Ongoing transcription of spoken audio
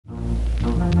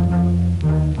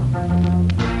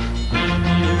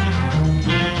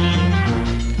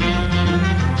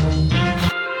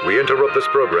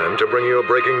program to bring you a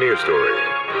breaking news story.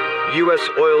 U.S.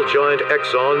 oil giant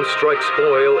Exxon strikes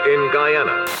oil in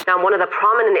Guyana. Now, one of the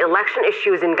prominent election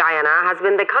issues in Guyana has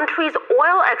been the country's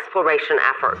oil exploration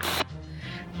efforts.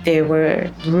 There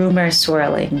were rumors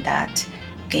swirling that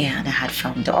Guyana had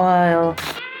found oil.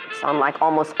 Unlike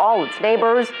almost all its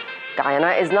neighbors,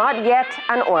 Guyana is not yet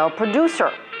an oil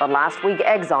producer. But last week,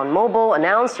 ExxonMobil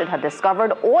announced it had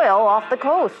discovered oil off the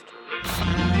coast.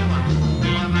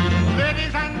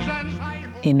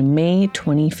 In May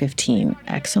 2015,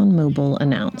 ExxonMobil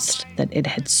announced that it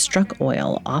had struck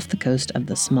oil off the coast of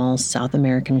the small South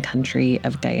American country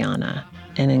of Guyana.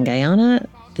 And in Guyana,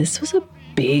 this was a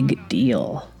big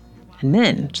deal. And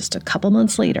then, just a couple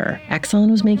months later, Exxon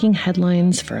was making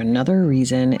headlines for another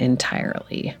reason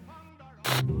entirely.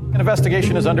 An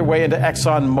investigation is underway into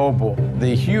ExxonMobil.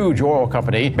 The huge oil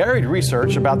company buried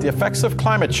research about the effects of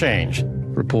climate change.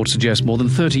 Reports suggest more than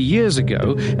 30 years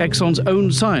ago, Exxon's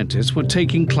own scientists were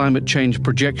taking climate change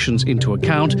projections into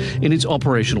account in its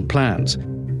operational plans.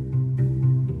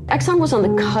 Exxon was on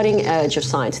the cutting edge of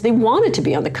science. They wanted to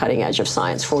be on the cutting edge of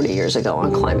science 40 years ago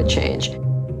on climate change.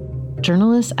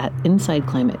 Journalists at Inside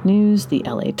Climate News, the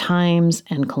LA Times,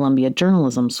 and Columbia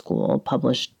Journalism School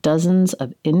published dozens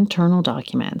of internal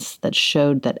documents that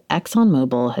showed that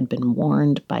ExxonMobil had been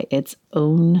warned by its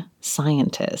own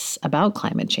scientists about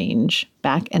climate change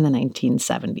back in the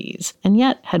 1970s, and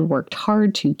yet had worked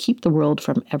hard to keep the world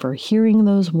from ever hearing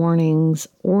those warnings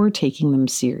or taking them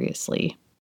seriously.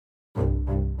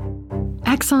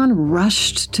 Exxon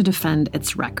rushed to defend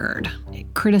its record.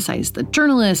 It criticized the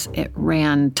journalists, it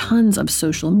ran tons of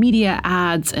social media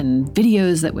ads and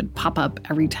videos that would pop up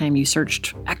every time you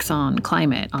searched Exxon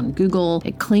climate on Google.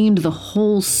 It claimed the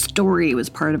whole story was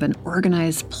part of an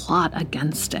organized plot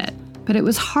against it. But it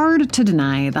was hard to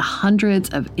deny the hundreds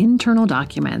of internal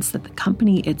documents that the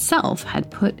company itself had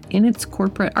put in its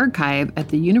corporate archive at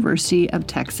the University of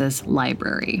Texas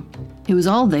Library. It was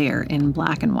all there in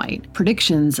black and white.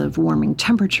 Predictions of warming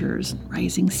temperatures,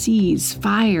 rising seas,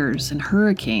 fires, and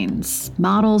hurricanes.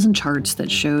 Models and charts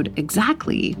that showed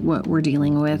exactly what we're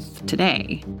dealing with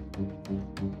today.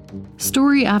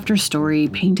 Story after story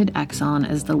painted Exxon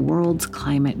as the world's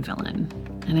climate villain.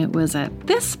 And it was at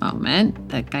this moment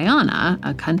that Guyana,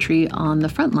 a country on the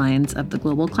front lines of the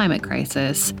global climate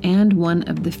crisis and one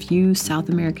of the few South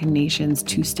American nations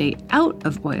to stay out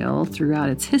of oil throughout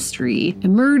its history,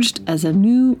 emerged as a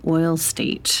new oil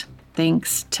state,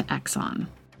 thanks to Exxon.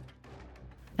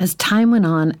 As time went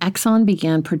on, Exxon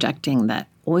began projecting that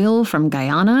oil from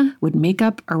Guyana would make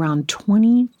up around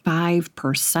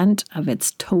 25% of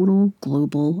its total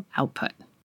global output.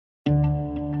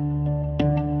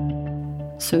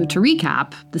 So to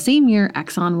recap, the same year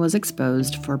Exxon was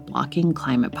exposed for blocking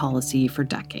climate policy for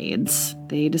decades,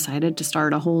 they decided to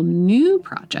start a whole new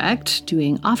project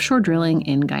doing offshore drilling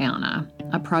in Guyana,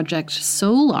 a project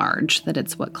so large that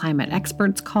it's what climate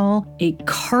experts call a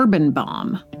carbon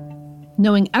bomb,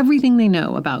 knowing everything they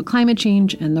know about climate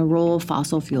change and the role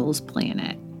fossil fuels play in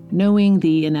it. Knowing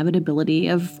the inevitability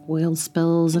of oil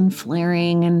spills and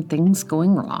flaring and things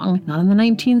going wrong, not in the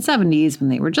 1970s when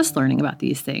they were just learning about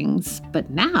these things, but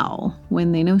now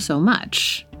when they know so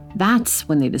much. That's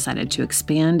when they decided to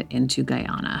expand into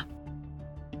Guyana.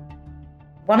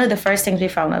 One of the first things we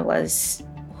found out was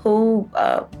who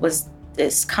was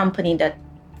this company that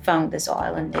found this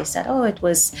oil, and they said, it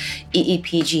was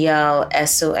EEPGL,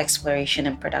 Esso Exploration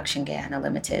and Production Guyana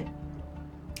Limited.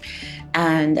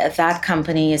 And that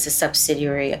company is a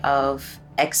subsidiary of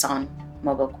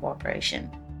ExxonMobil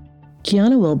Corporation.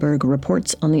 Kiana Wilberg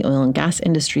reports on the oil and gas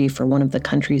industry for one of the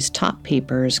country's top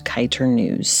papers, Kiter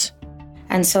News.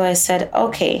 And so I said,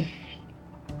 okay,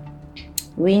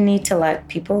 we need to let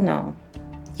people know,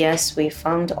 yes, we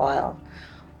found oil,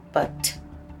 but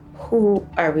who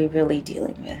are we really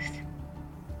dealing with?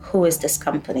 Who is this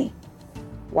company?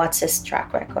 What's its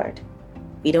track record?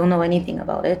 We don't know anything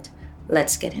about it.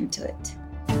 Let's get into it.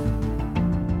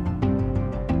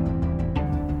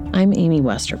 I'm Amy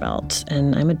Westervelt,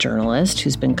 and I'm a journalist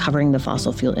who's been covering the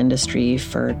fossil fuel industry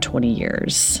for 20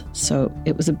 years. So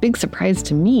it was a big surprise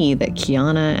to me that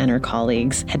Kiana and her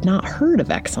colleagues had not heard of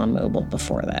ExxonMobil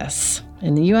before this.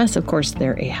 In the US, of course,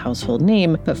 they're a household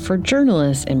name, but for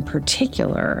journalists in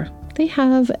particular, they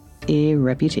have a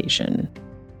reputation.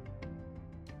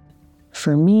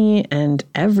 For me and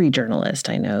every journalist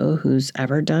I know who's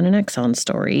ever done an Exxon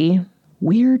story,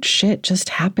 weird shit just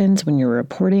happens when you're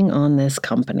reporting on this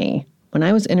company. When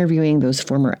I was interviewing those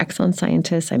former Exxon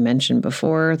scientists I mentioned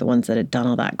before, the ones that had done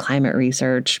all that climate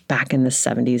research back in the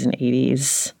 70s and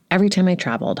 80s, Every time I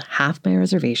traveled, half my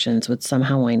reservations would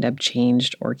somehow wind up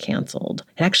changed or canceled.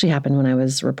 It actually happened when I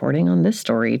was reporting on this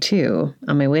story, too.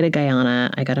 On my way to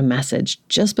Guyana, I got a message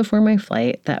just before my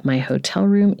flight that my hotel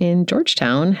room in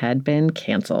Georgetown had been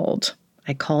canceled.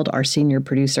 I called our senior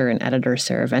producer and editor,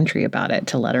 Sarah Ventry, about it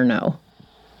to let her know.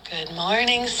 Good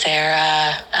morning,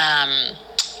 Sarah.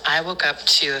 I woke up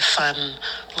to a fun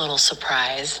little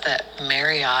surprise that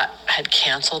Marriott had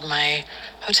canceled my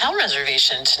hotel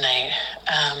reservation tonight.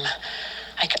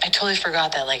 I totally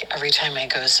forgot that, like, every time I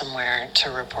go somewhere to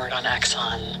report on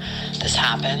Exxon, this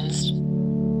happens.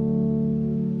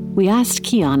 We asked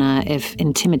Kiana if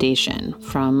intimidation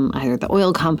from either the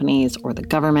oil companies or the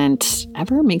government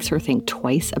ever makes her think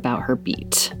twice about her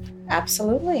beat.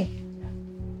 Absolutely.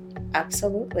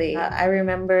 I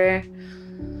remember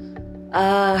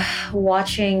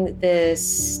watching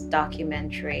this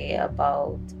documentary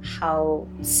about how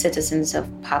citizens of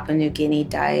Papua New Guinea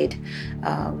died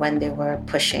when they were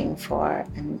pushing for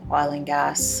an oil and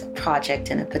gas project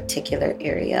in a particular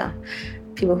area.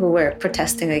 People who were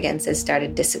protesting against it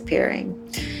started disappearing.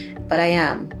 But I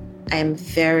am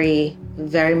very,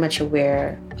 very much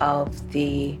aware of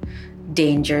the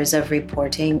dangers of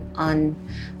reporting on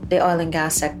the oil and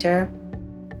gas sector.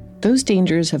 Those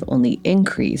dangers have only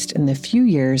increased in the few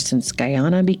years since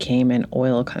Guyana became an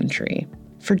oil country.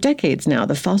 For decades now,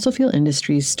 the fossil fuel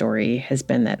industry's story has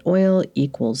been that oil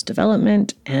equals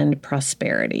development and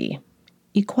prosperity,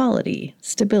 equality,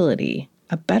 stability,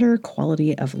 a better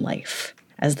quality of life.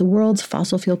 As the world's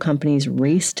fossil fuel companies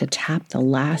race to tap the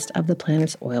last of the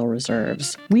planet's oil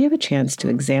reserves, we have a chance to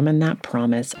examine that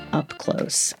promise up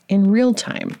close, in real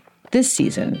time. This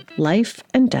season, life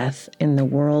and death in the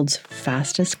world's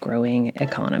fastest growing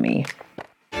economy.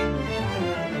 The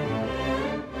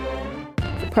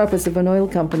purpose of an oil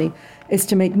company is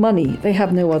to make money. They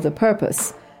have no other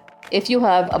purpose. If you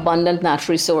have abundant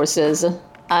natural resources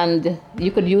and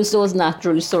you could use those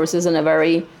natural resources in a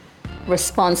very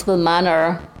responsible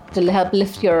manner to help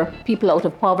lift your people out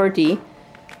of poverty,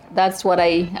 that's what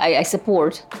I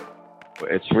support.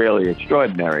 It's really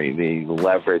extraordinary, the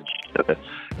leverage that the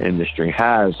industry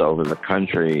has over the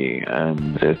country,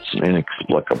 and it's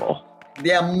inexplicable.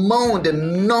 The amount, the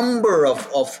number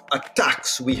of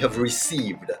attacks we have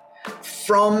received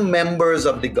from members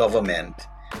of the government,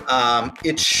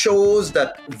 it shows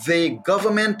that the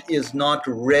government is not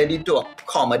ready to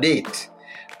accommodate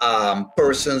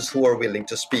persons who are willing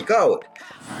to speak out.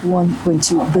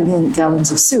 1.2 billion gallons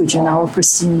of sewage in our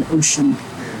pristine ocean.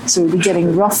 So we'll be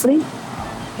getting roughly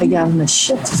a gallon of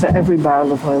shit for every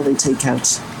barrel of oil they take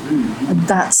out. And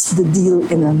that's the deal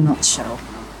in a nutshell.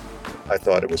 I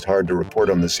thought it was hard to report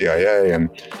on the CIA,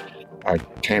 and I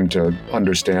came to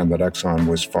understand that Exxon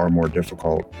was far more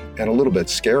difficult and a little bit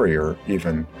scarier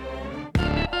even.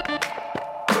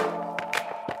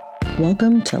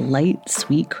 Welcome to Light,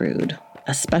 Sweet Crude,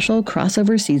 a special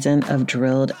crossover season of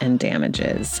Drilled and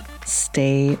Damages.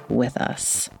 Stay with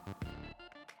us.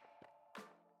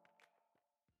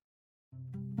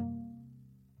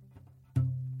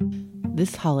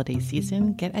 This holiday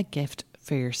season, get a gift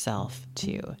for yourself,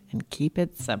 too, and keep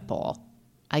it simple.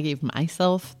 I gave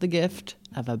myself the gift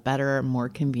of a better, more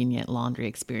convenient laundry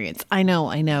experience. I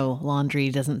know, laundry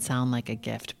doesn't sound like a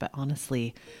gift, but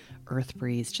honestly, Earth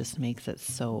Breeze just makes it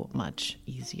so much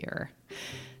easier.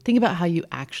 Think about how you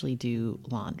actually do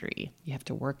laundry. You have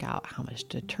to work out how much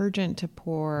detergent to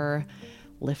pour,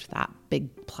 lift that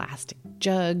big plastic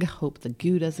jug, hope the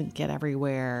goo doesn't get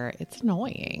everywhere. It's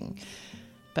annoying.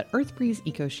 But Earth Breeze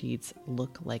Eco Sheets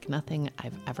look like nothing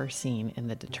I've ever seen in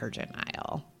the detergent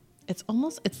aisle. It's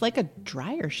like a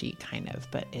dryer sheet kind of,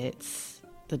 but it's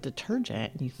the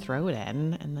detergent and you throw it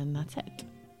in and then that's it.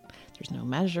 There's no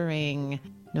measuring,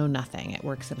 no nothing. It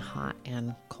works in hot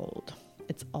and cold.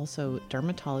 It's also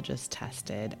dermatologist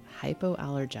tested,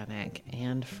 hypoallergenic,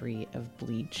 and free of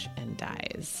bleach and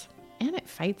dyes. And it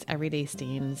fights everyday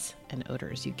stains and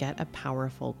odors. You get a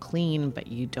powerful clean, but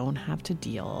you don't have to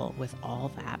deal with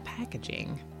all that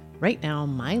packaging. Right now,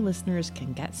 my listeners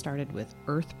can get started with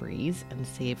Earth Breeze and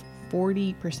save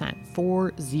 40%,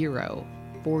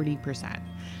 40%.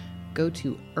 Go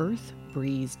to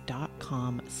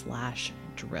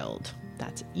earthbreeze.com/drilled.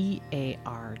 That's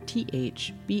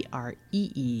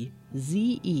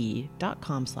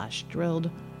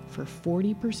EARTHBREEZE.com/drilled for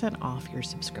 40% off your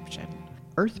subscription.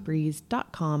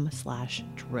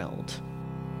 earthbreeze.com/drilled.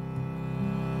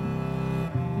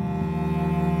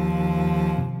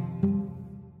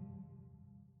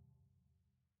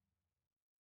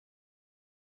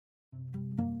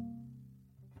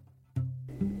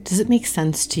 Does it make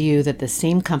sense to you that the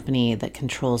same company that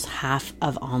controls half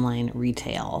of online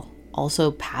retail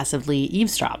also passively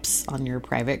eavesdrops on your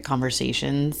private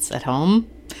conversations at home?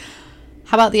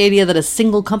 How about the idea that a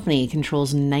single company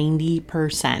controls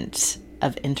 90%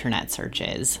 of internet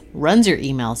searches, runs your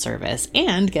email service,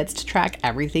 and gets to track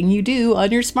everything you do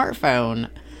on your smartphone?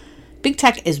 Big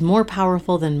tech is more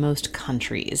powerful than most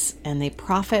countries, and they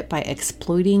profit by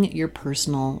exploiting your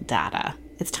personal data.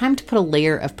 It's time to put a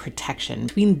layer of protection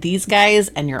between these guys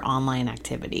and your online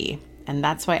activity. And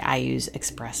that's why I use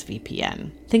ExpressVPN.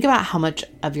 Think about how much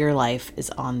of your life is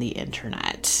on the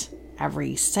internet.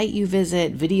 Every site you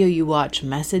visit, video you watch,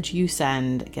 message you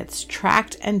send gets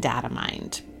tracked and data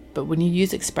mined. But when you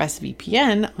use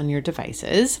ExpressVPN on your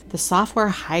devices, the software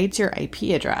hides your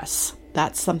IP address.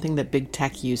 That's something that big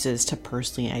tech uses to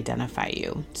personally identify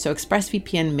you. So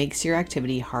ExpressVPN makes your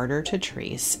activity harder to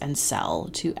trace and sell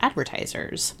to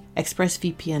advertisers.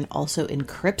 ExpressVPN also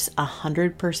encrypts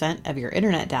 100% of your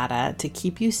internet data to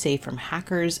keep you safe from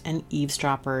hackers and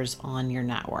eavesdroppers on your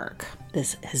network.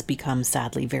 This has become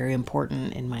sadly very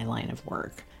important in my line of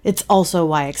work. It's also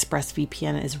why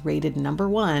ExpressVPN is rated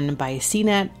 #1 by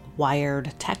CNET,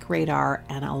 Wired, TechRadar,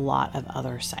 and a lot of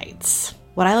other sites.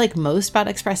 What I like most about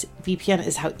ExpressVPN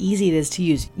is how easy it is to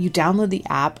use. You download the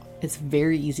app, it's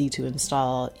very easy to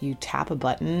install. You tap a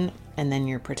button and then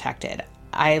you're protected.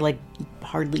 I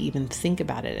hardly even think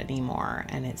about it anymore,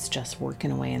 and it's just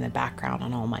working away in the background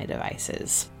on all my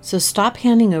devices. So stop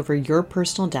handing over your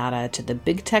personal data to the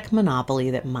big tech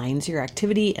monopoly that mines your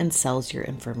activity and sells your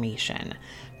information.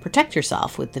 Protect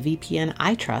yourself with the VPN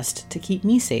I trust to keep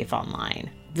me safe online.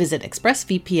 Visit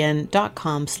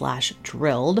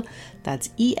expressvpn.com/drilled. That's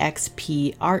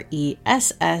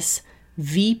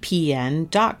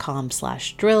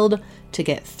expressvpn.com/drilled to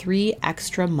get 3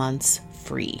 extra months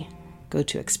free. Go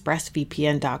to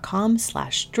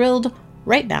expressvpn.com/drilled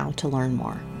right now to learn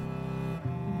more.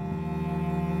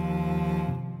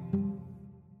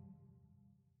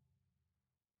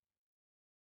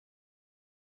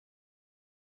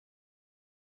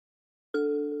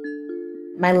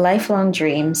 My lifelong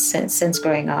dream since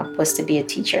growing up was to be a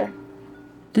teacher.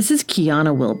 This is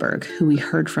Kiana Wilberg, who we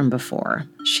heard from before.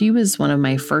 She was one of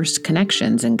my first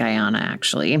connections in Guyana,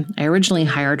 actually. I originally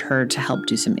hired her to help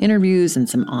do some interviews and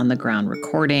some on-the-ground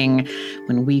recording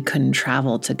when we couldn't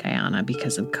travel to Guyana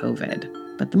because of COVID.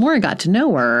 But the more I got to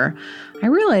know her, I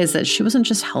realized that she wasn't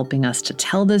just helping us to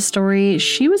tell this story,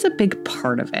 she was a big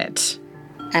part of it.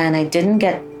 And I didn't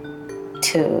get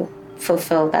to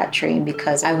fulfill that dream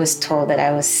because I was told that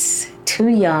I was too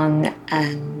young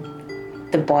and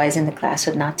the boys in the class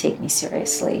would not take me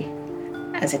seriously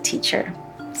as a teacher.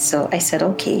 So I said,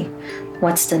 okay,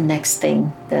 what's the next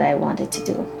thing that I wanted to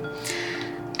do?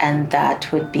 And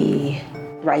that would be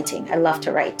writing. I love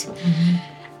to write. Mm-hmm.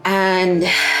 And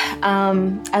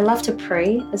I love to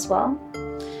pray as well.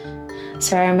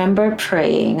 So I remember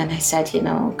praying and I said,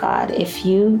 God, if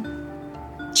you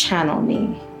channel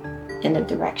me in a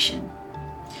direction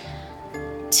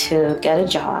to get a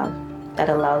job that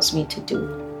allows me to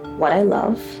do what I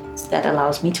love, that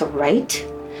allows me to write,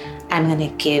 I'm going to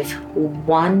give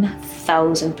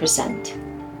 1,000%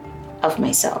 of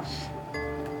myself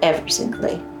every single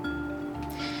day.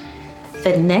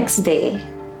 The next day,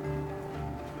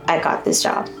 I got this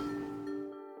job.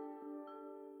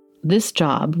 This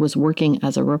job was working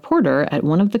as a reporter at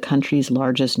one of the country's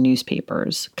largest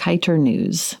newspapers, Kaiter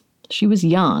News. She was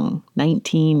young,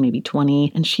 19, maybe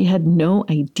 20, and she had no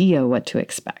idea what to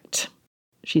expect.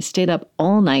 She stayed up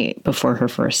all night before her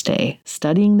first day,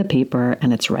 studying the paper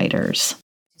and its writers.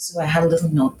 So I had a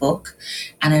little notebook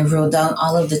and I wrote down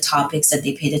all of the topics that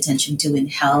they paid attention to in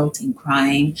health, in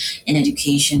crime, in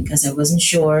education, because I wasn't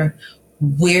sure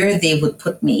where they would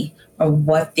put me or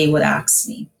what they would ask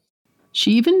me.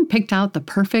 She even picked out the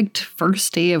perfect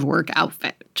first day of work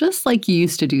outfit, just like you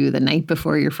used to do the night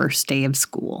before your first day of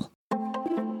school.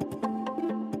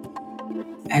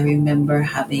 I remember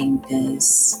having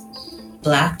this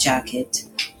black jacket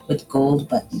with gold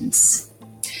buttons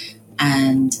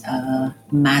and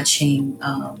matching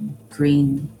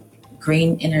green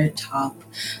inner top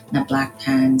and black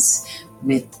pants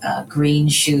with green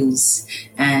shoes.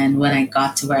 And when I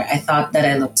got to work, I thought that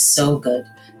I looked so good.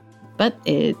 But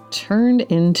it turned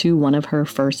into one of her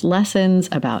first lessons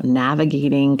about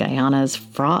navigating Guyana's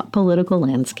fraught political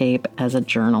landscape as a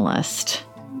journalist.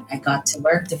 I got to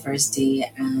work the first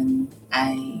day and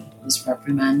I was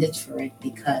reprimanded for it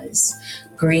because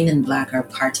green and black are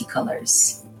party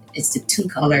colors. It's the two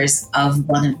colors of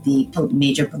one of the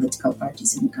major political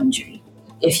parties in the country.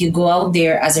 If you go out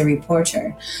there as a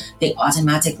reporter, they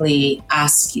automatically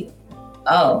ask you,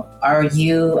 oh, are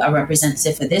you a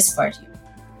representative for this party?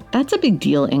 That's a big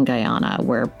deal in Guyana,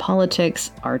 where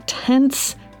politics are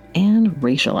tense and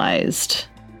racialized.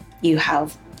 You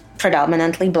have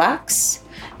predominantly blacks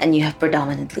and you have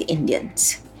predominantly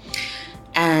Indians.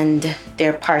 And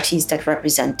there are parties that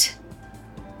represent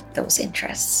those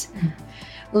interests.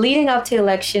 Leading up to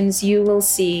elections, you will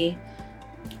see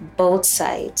both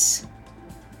sides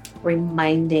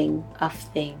reminding of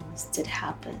things that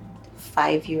happened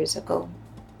 5 years ago,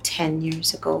 10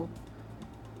 years ago,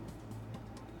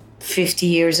 50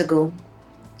 years ago.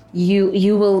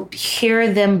 You will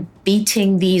hear them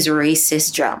beating these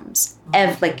racist drums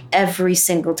every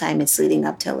single time it's leading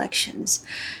up to elections.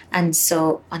 And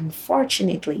so,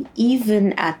 unfortunately,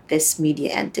 even at this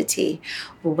media entity,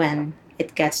 when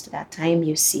it gets to that time,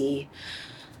 you see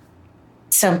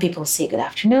some people say good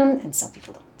afternoon and some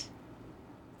people don't.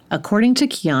 According to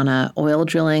Kiana, oil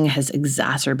drilling has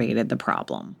exacerbated the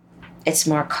problem. It's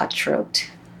more cutthroat.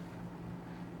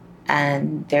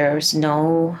 And there's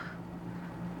no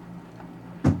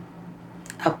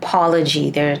apology.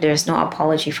 There's no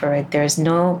apology for it. There's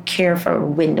no care for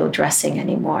window dressing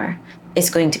anymore. It's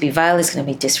going to be vile. It's going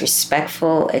to be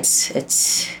disrespectful.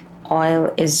 It's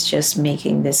oil is just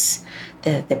making this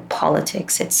the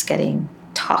politics. It's getting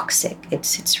toxic.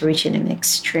 It's reaching an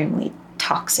extremely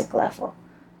toxic level.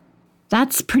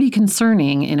 That's pretty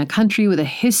concerning in a country with a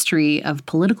history of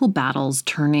political battles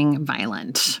turning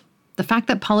violent. The fact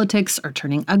that politics are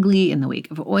turning ugly in the wake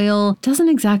of oil doesn't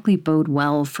exactly bode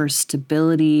well for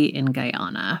stability in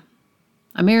Guyana.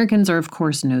 Americans are, of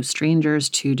course, no strangers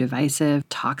to divisive,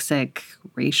 toxic,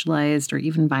 racialized, or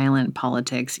even violent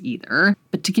politics either.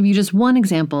 But to give you just one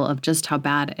example of just how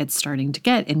bad it's starting to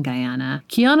get in Guyana,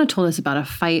 Kiana told us about a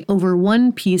fight over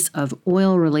one piece of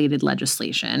oil-related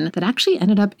legislation that actually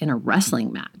ended up in a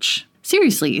wrestling match.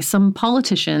 Seriously, some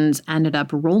politicians ended up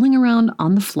rolling around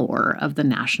on the floor of the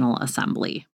National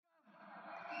Assembly.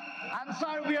 And so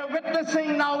we are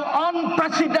witnessing now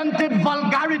unprecedented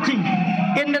vulgarity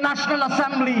in the National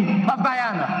Assembly of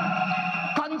Guyana.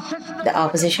 The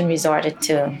opposition resorted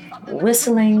to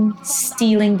whistling,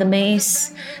 stealing the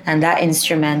mace, and that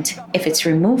instrument, if it's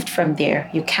removed from there,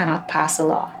 you cannot pass a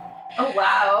law. Oh,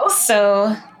 wow.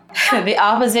 So the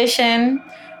opposition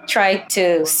tried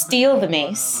to steal the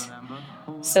mace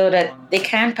so that they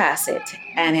can pass it.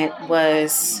 And it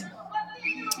was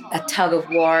a tug of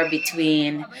war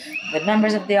between the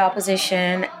members of the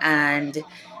opposition and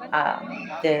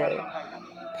the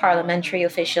parliamentary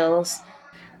officials.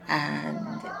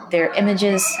 And there are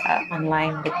images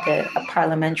online with a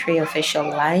parliamentary official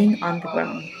lying on the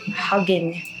ground,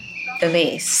 hugging the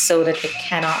mace so that it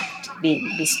cannot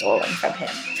be stolen from him.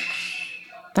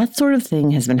 That sort of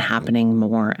thing has been happening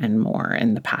more and more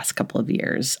in the past couple of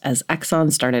years as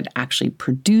Exxon started actually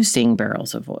producing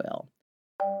barrels of oil.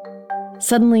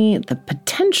 Suddenly, the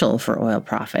potential for oil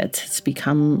profits has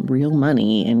become real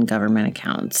money in government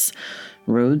accounts.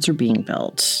 Roads are being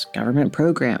built. Government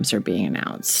programs are being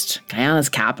announced. Guyana's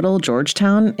capital,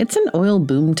 Georgetown, it's an oil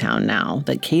boom town now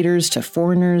that caters to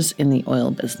foreigners in the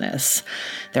oil business.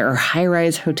 There are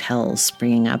high-rise hotels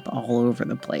springing up all over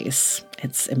the place.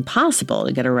 It's impossible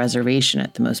to get a reservation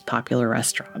at the most popular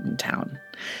restaurant in town.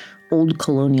 Old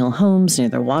colonial homes near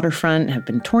the waterfront have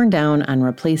been torn down and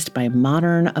replaced by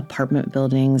modern apartment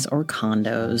buildings or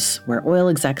condos where oil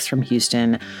execs from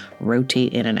Houston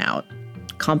rotate in and out.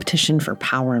 Competition for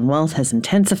power and wealth has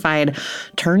intensified,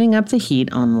 turning up the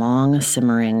heat on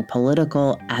long-simmering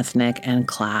political, ethnic, and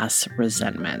class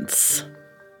resentments.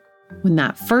 When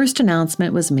that first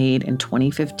announcement was made in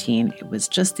 2015, it was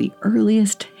just the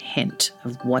earliest hint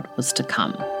of what was to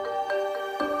come.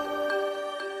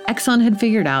 Exxon had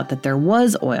figured out that there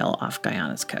was oil off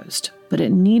Guyana's coast, but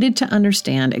it needed to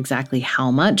understand exactly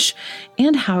how much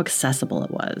and how accessible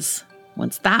it was.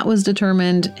 Once that was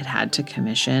determined, it had to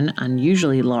commission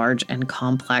unusually large and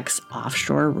complex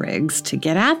offshore rigs to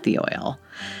get at the oil.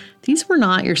 These were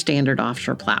not your standard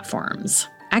offshore platforms.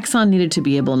 Exxon needed to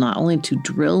be able not only to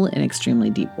drill in extremely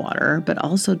deep water, but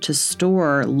also to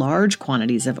store large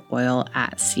quantities of oil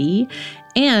at sea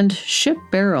and ship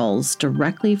barrels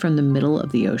directly from the middle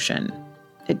of the ocean.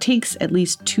 It takes at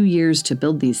least 2 years to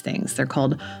build these things. They're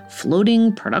called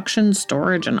floating production,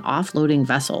 storage, and offloading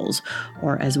vessels,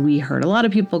 or as we heard a lot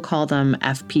of people call them,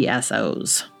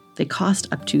 FPSOs. They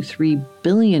cost up to $3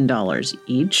 billion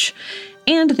each,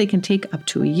 and they can take up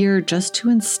to a year just to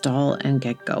install and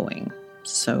get going.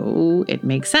 So it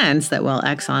makes sense that while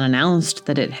Exxon announced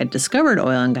that it had discovered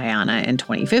oil in Guyana in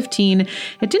 2015,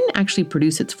 it didn't actually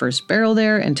produce its first barrel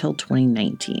there until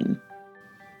 2019.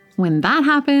 When that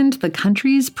happened, the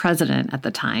country's president at the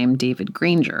time, David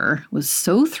Granger, was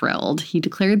so thrilled he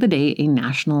declared the day a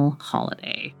national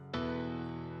holiday.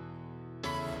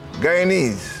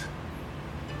 Guyanese,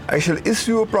 I shall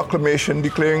issue a proclamation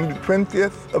declaring the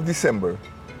 20th of December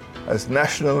as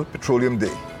National Petroleum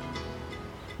Day.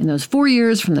 In those 4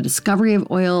 years from the discovery of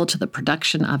oil to the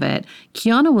production of it,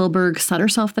 Kiana Wilberg set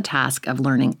herself the task of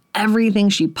learning everything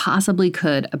she possibly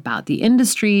could about the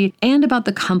industry and about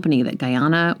the company that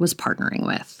Guyana was partnering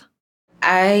with.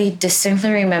 I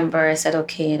distinctly remember I said,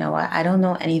 okay, you know what? I don't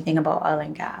know anything about oil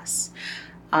and gas.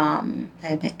 My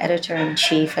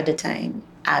editor-in-chief at the time,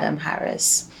 Adam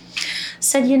Harris,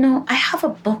 said, you know, I have a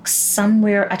book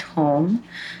somewhere at home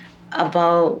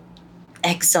about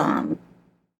Exxon.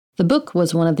 The book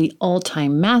was one of the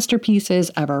all-time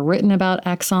masterpieces ever written about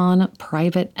Exxon,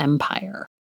 Private Empire.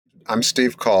 I'm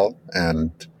Steve Cull,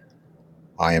 and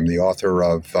I am the author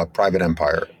of Private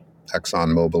Empire,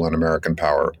 ExxonMobil and American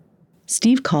Power.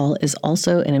 Steve Cull is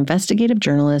also an investigative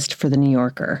journalist for The New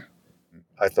Yorker.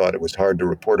 I thought it was hard to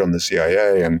report on the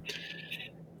CIA, and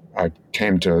I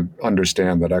came to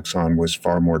understand that Exxon was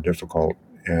far more difficult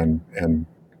and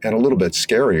a little bit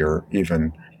scarier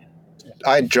even.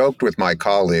 I joked with my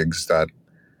colleagues that,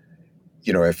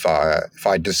 you know, if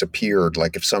I disappeared,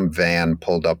 like if some van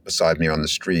pulled up beside me on the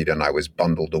street and I was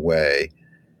bundled away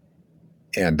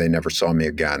and they never saw me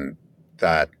again,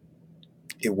 that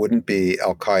it wouldn't be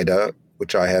Al-Qaeda,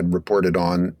 which I had reported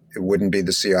on. It wouldn't be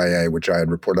the CIA, which I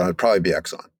had reported on. It'd probably be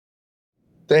Exxon.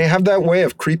 They have that way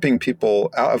of creeping people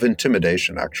out of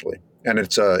intimidation, actually. And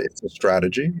it's a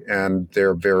strategy, and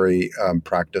they're very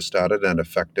practiced at it and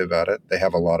effective at it. They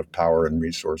have a lot of power and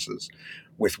resources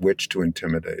with which to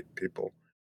intimidate people.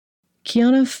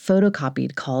 Kiana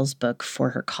photocopied Cull's book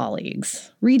for her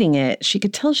colleagues. Reading it, she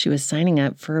could tell she was signing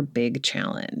up for a big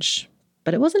challenge.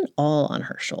 But it wasn't all on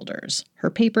her shoulders. Her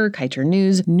paper, Kaiser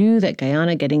News, knew that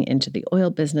Guyana getting into the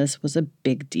oil business was a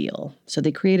big deal. So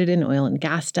they created an oil and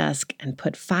gas desk and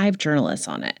put 5 journalists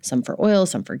on it, some for oil,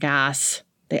 some for gas.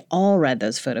 They all read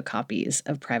those photocopies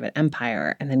of Private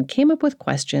Empire and then came up with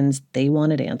questions they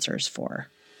wanted answers for.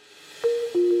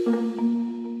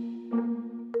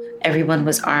 Everyone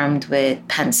was armed with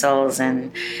pencils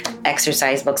and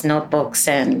exercise books, notebooks,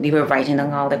 and we were writing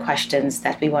down all the questions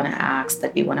that we want to ask,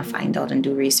 that we want to find out and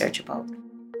do research about.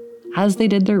 As they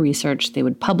did their research, they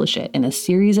would publish it in a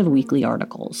series of weekly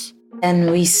articles. And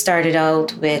we started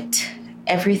out with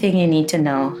everything you need to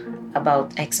know about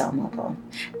ExxonMobil.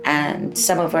 And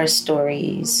some of our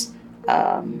stories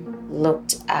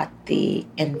looked at the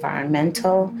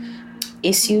environmental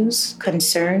issues,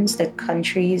 concerns that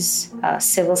countries,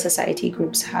 civil society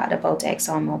groups had about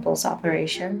ExxonMobil's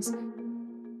operations.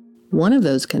 One of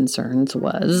those concerns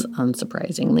was,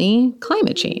 unsurprisingly,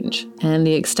 climate change and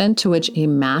the extent to which a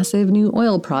massive new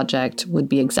oil project would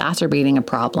be exacerbating a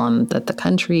problem that the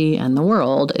country and the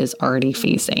world is already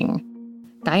facing.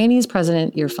 Guyanese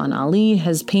President Irfan Ali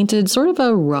has painted sort of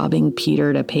a robbing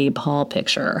Peter to pay Paul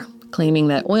picture, claiming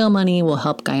that oil money will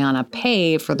help Guyana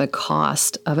pay for the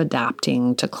cost of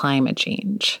adapting to climate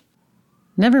change.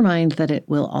 Never mind that it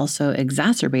will also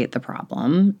exacerbate the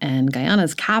problem, and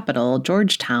Guyana's capital,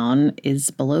 Georgetown,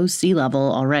 is below sea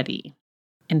level already.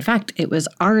 In fact, it was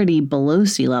already below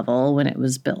sea level when it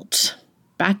was built.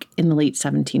 Back in the late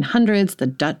 1700s, the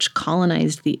Dutch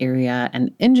colonized the area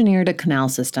and engineered a canal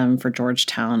system for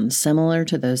Georgetown similar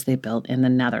to those they built in the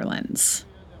Netherlands.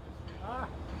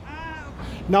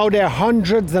 Now there are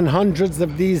hundreds and hundreds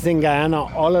of these in Guyana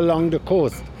all along the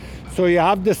coast. So you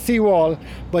have the seawall,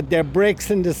 but there are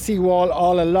breaks in the seawall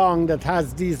all along that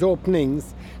has these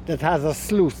openings, that has a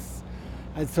sluice.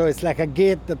 And so it's like a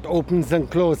gate that opens and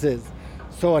closes.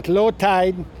 So at low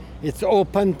tide, it's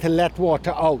open to let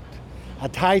water out.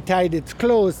 At high tide, it's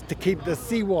closed to keep the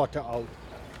seawater out.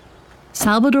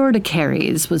 Salvador de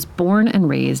Carries was born and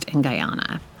raised in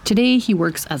Guyana. Today, he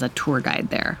works as a tour guide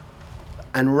there.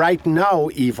 And right now,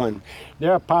 even,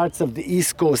 there are parts of the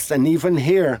East Coast, and even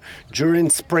here,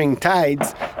 during spring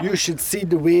tides, you should see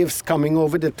the waves coming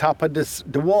over the top of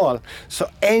the wall. So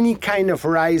any kind of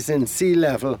rise in sea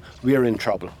level, we're in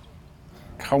trouble.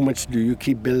 How much do you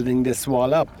keep building this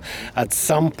wall up? At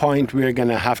some point, we're going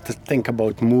to have to think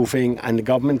about moving, and the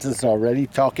government is already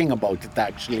talking about it,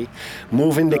 actually,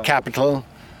 moving the capital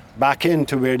back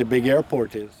into where the big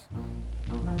airport is.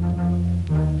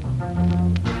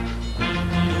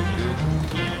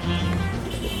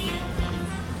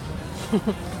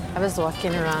 I was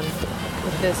walking around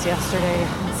with this yesterday,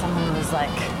 and someone was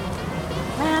like,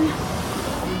 "Man,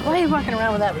 why are you walking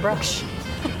around with that brush?"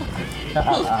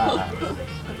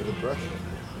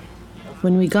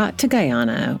 When we got to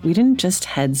Guyana, we didn't just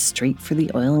head straight for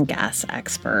the oil and gas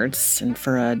experts and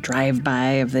for a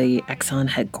drive-by of the Exxon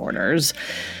headquarters.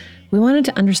 We wanted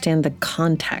to understand the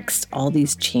context all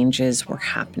these changes were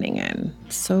happening in.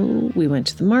 So we went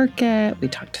to the market, we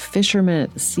talked to fishermen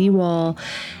at the seawall,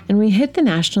 and we hit the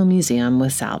National Museum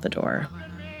with Salvador.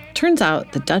 Turns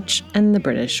out the Dutch and the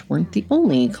British weren't the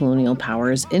only colonial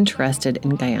powers interested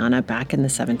in Guyana back in the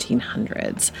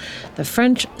 1700s. The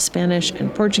French, Spanish,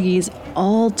 and Portuguese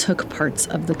all took parts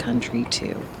of the country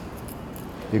too.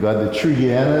 You got the three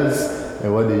Guianas,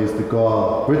 and what they used to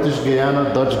call British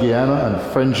Guyana, Dutch Guyana,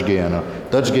 and French Guyana.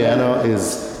 Dutch Guyana is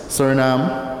Suriname.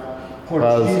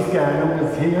 Portuguese Guyana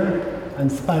was here,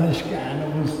 and Spanish Guyana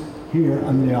was here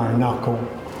on the Orinoco.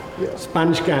 Yeah.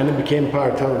 Spanish Guyana became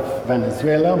part of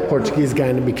Venezuela, Portuguese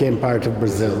Guyana became part of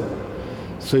Brazil.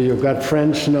 So you've got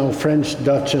French now, French,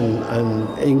 Dutch,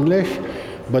 and English,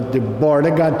 but the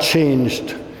border got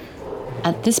changed.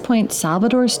 At this point,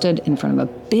 Salvador stood in front of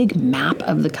a big map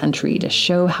of the country to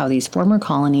show how these former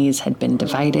colonies had been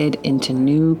divided into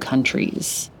new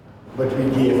countries. But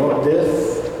we gave up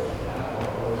this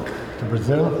to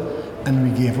Brazil, and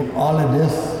we gave up all of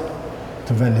this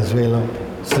to Venezuela.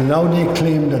 So now they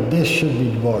claim that this should be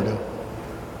the border.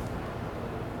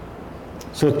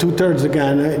 So 2/3 of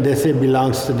Ghana, they say,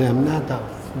 belongs to them, not us.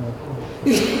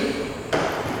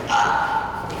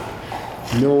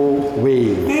 No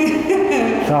way.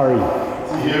 Sorry.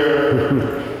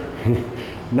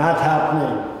 Not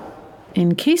happening.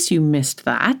 In case you missed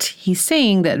that, he's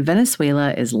saying that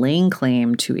Venezuela is laying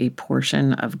claim to a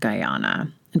portion of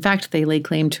Guyana. In fact, they lay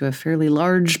claim to a fairly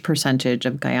large percentage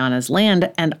of Guyana's land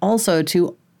and also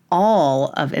to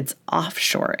all of its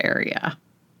offshore area,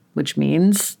 which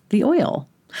means the oil.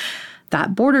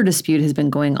 That border dispute has been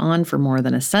going on for more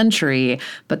than a century,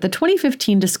 but the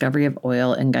 2015 discovery of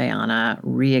oil in Guyana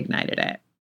reignited it.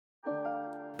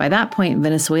 By that point,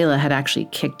 Venezuela had actually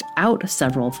kicked out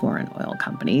several foreign oil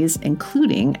companies,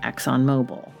 including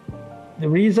ExxonMobil. The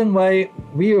reason why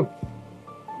we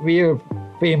are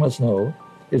famous now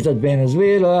is that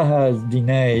Venezuela has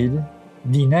denied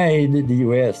the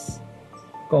U.S.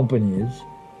 companies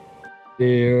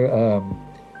their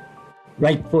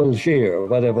rightful share,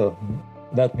 whatever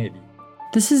that may be.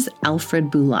 This is Alfred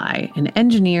Boulay, an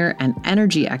engineer and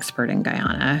energy expert in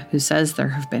Guyana, who says there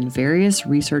have been various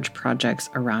research projects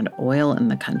around oil in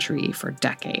the country for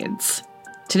decades.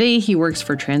 Today, he works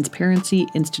for Transparency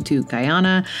Institute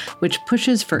Guyana, which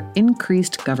pushes for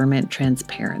increased government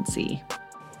transparency.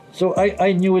 So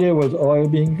I knew there was oil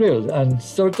being drilled, and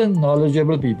certain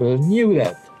knowledgeable people knew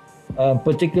that.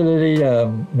 Particularly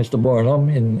Mr. Burnham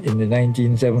in the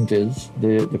 1970s,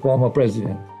 the former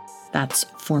president. That's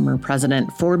former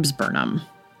President Forbes Burnham.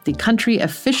 The country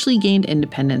officially gained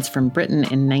independence from Britain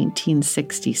in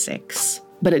 1966,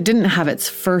 but it didn't have its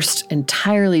first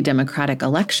entirely democratic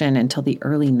election until the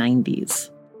early 90s.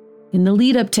 In the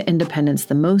lead up to independence,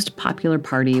 the most popular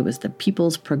party was the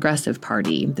People's Progressive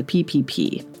Party, the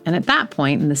PPP. And at that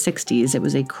point in the 60s, it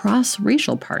was a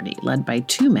cross-racial party led by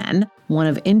two men, one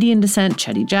of Indian descent,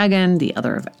 Chetty Jagan, the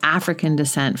other of African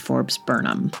descent, Forbes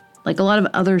Burnham. Like a lot of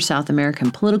other South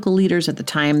American political leaders at the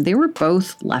time, they were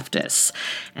both leftists,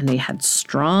 and they had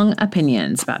strong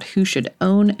opinions about who should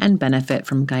own and benefit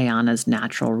from Guyana's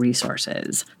natural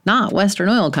resources. Not Western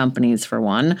oil companies, for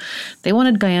one. They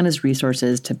wanted Guyana's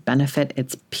resources to benefit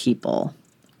its people.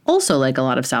 Also, like a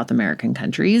lot of South American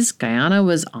countries, Guyana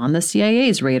was on the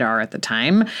CIA's radar at the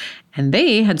time, and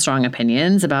they had strong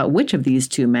opinions about which of these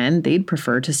two men they'd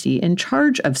prefer to see in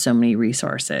charge of so many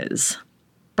resources.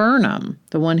 Burnham,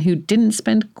 the one who didn't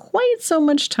spend quite so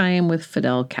much time with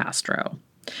Fidel Castro.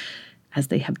 As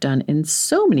they have done in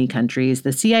so many countries,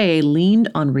 the CIA leaned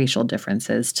on racial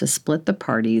differences to split the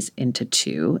parties into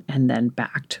two and then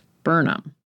backed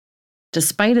Burnham.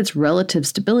 Despite its relative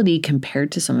stability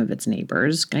compared to some of its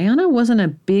neighbors, Guyana wasn't a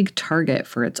big target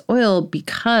for its oil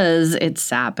because it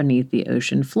sat beneath the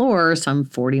ocean floor some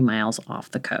 40 miles off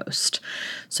the coast.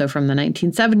 So from the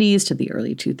 1970s to the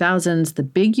early 2000s, the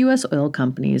big U.S. oil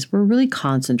companies were really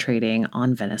concentrating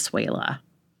on Venezuela.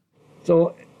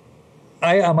 So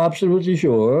I am absolutely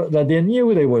sure that they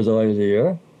knew there was oil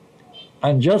there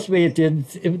and just waited.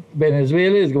 If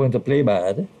Venezuela is going to play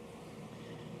bad,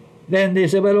 then they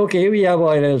said, well, okay, we have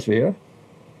oil elsewhere.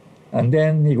 And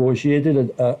then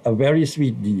negotiated a very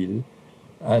sweet deal.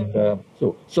 And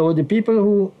so the people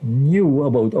who knew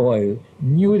about oil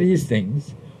knew these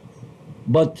things,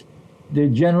 but the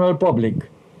general public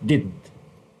didn't.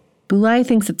 Boulay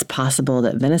thinks it's possible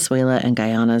that Venezuela and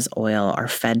Guyana's oil are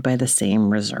fed by the same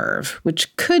reserve,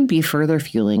 which could be further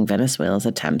fueling Venezuela's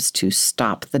attempts to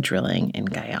stop the drilling in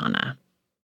Guyana.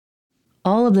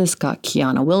 All of this got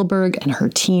Kiana Wilberg and her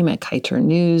team at Kiter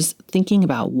News thinking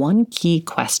about one key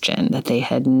question that they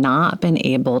had not been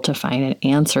able to find an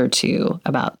answer to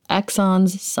about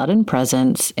Exxon's sudden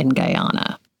presence in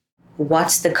Guyana.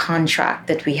 What's the contract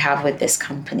that we have with this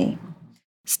company?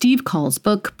 Steve Call's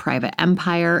book, Private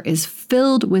Empire, is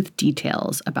filled with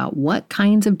details about what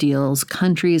kinds of deals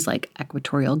countries like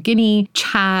Equatorial Guinea,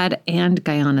 Chad, and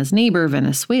Guyana's neighbor,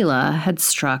 Venezuela, had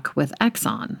struck with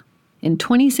Exxon. In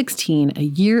 2016, a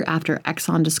year after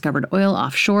Exxon discovered oil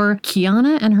offshore,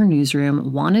 Kiana and her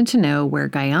newsroom wanted to know where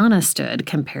Guyana stood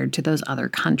compared to those other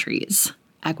countries.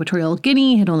 Equatorial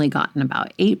Guinea had only gotten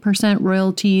about 8%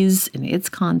 royalties in its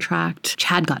contract.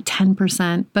 Chad got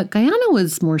 10%, but Guyana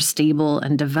was more stable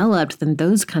and developed than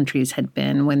those countries had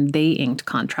been when they inked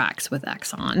contracts with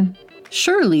Exxon.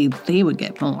 Surely they would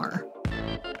get more.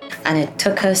 And it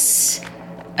took us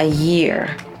a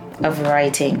year of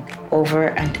writing over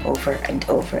and over and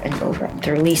over and over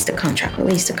to release the contract,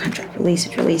 release the contract,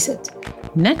 release it.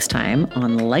 Next time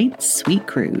on Light Sweet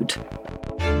Crude.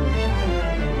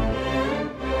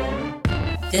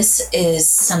 This is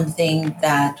something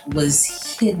that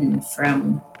was hidden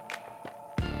from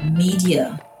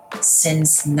media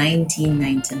since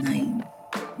 1999.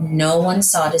 No one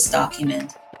saw this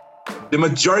document. The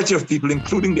majority of people,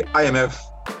 including the IMF,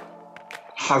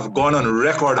 have gone on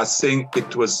record as saying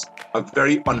it was a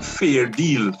very unfair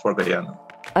deal for Guyana.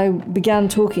 I began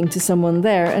talking to someone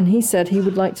there, and he said he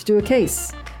would like to do a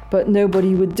case, but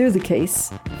nobody would do the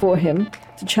case for him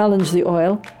to challenge the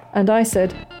oil, and I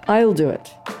said, I'll do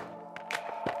it.